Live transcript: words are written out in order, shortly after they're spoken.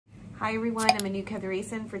Hi everyone, I'm a new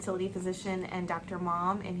Kathiresan fertility physician and Dr.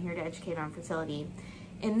 Mom, and here to educate on fertility.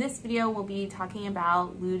 In this video, we'll be talking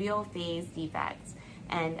about luteal phase defects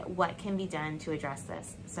and what can be done to address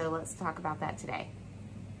this. So let's talk about that today.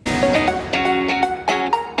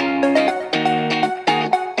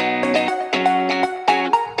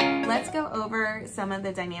 Let's go over some of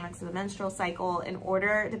the dynamics of the menstrual cycle in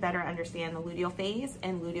order to better understand the luteal phase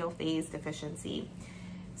and luteal phase deficiency.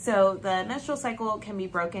 So the menstrual cycle can be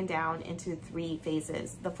broken down into three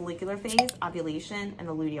phases: the follicular phase, ovulation, and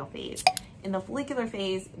the luteal phase. In the follicular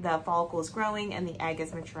phase, the follicle is growing and the egg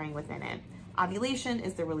is maturing within it. Ovulation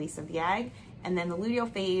is the release of the egg, and then the luteal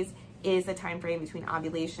phase is the time frame between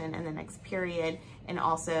ovulation and the next period, and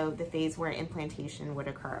also the phase where implantation would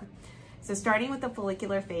occur. So starting with the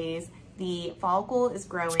follicular phase, the follicle is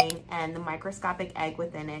growing and the microscopic egg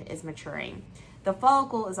within it is maturing. The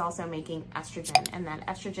follicle is also making estrogen, and that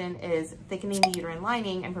estrogen is thickening the uterine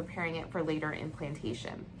lining and preparing it for later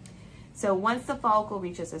implantation. So once the follicle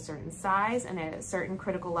reaches a certain size and a certain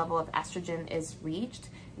critical level of estrogen is reached,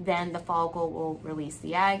 then the follicle will release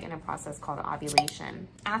the egg in a process called ovulation.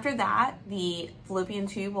 After that, the fallopian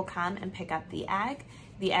tube will come and pick up the egg.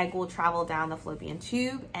 The egg will travel down the fallopian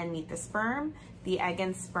tube and meet the sperm. The egg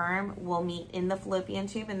and sperm will meet in the fallopian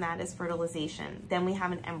tube, and that is fertilization. Then we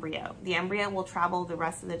have an embryo. The embryo will travel the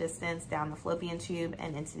rest of the distance down the fallopian tube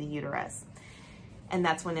and into the uterus, and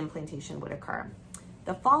that's when implantation would occur.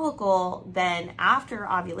 The follicle then,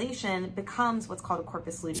 after ovulation, becomes what's called a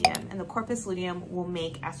corpus luteum, and the corpus luteum will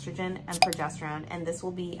make estrogen and progesterone, and this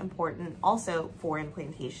will be important also for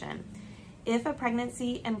implantation. If a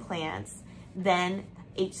pregnancy implants, then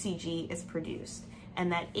HCG is produced,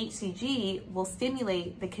 and that HCG will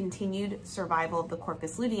stimulate the continued survival of the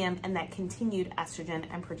corpus luteum and that continued estrogen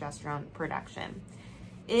and progesterone production.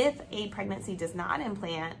 If a pregnancy does not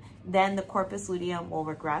implant, then the corpus luteum will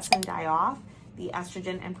regress and die off, the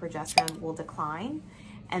estrogen and progesterone will decline,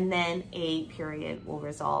 and then a period will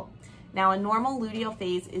result. Now, a normal luteal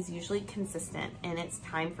phase is usually consistent in its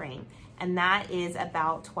time frame, and that is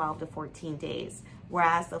about 12 to 14 days,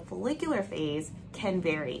 whereas the follicular phase can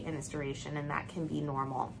vary in its duration, and that can be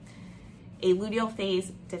normal. A luteal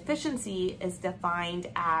phase deficiency is defined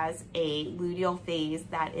as a luteal phase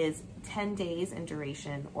that is 10 days in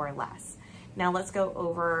duration or less. Now let's go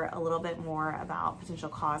over a little bit more about potential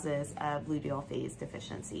causes of luteal phase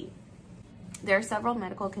deficiency. There are several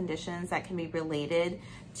medical conditions that can be related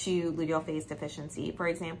to luteal phase deficiency. For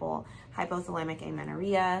example, hypothalamic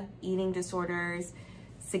amenorrhea, eating disorders,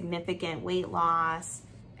 significant weight loss,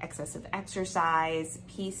 excessive exercise,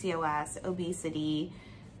 PCOS, obesity,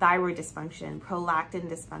 thyroid dysfunction, prolactin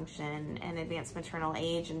dysfunction, and advanced maternal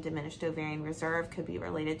age and diminished ovarian reserve could be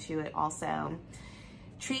related to it also.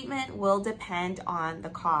 Treatment will depend on the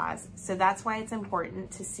cause, so that's why it's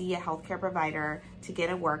important to see a healthcare provider to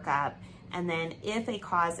get a workup, and then if a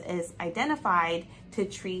cause is identified, to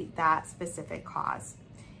treat that specific cause.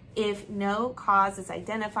 If no cause is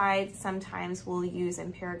identified, sometimes we'll use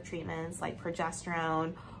empiric treatments like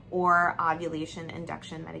progesterone or ovulation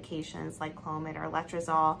induction medications like Clomid or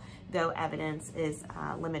letrozole, though evidence is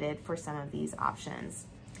limited for some of these options.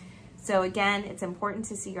 So again, it's important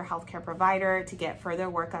to see your healthcare provider to get further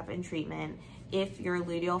workup and treatment if your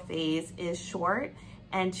luteal phase is short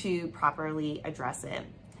and to properly address it.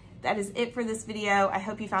 That is it for this video. I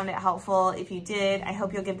hope you found it helpful. If you did, I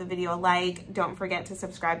hope you'll give the video a like. Don't forget to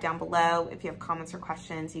subscribe down below. If you have comments or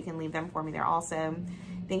questions, you can leave them for me there also.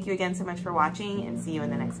 Thank you again so much for watching, and see you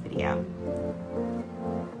in the next video.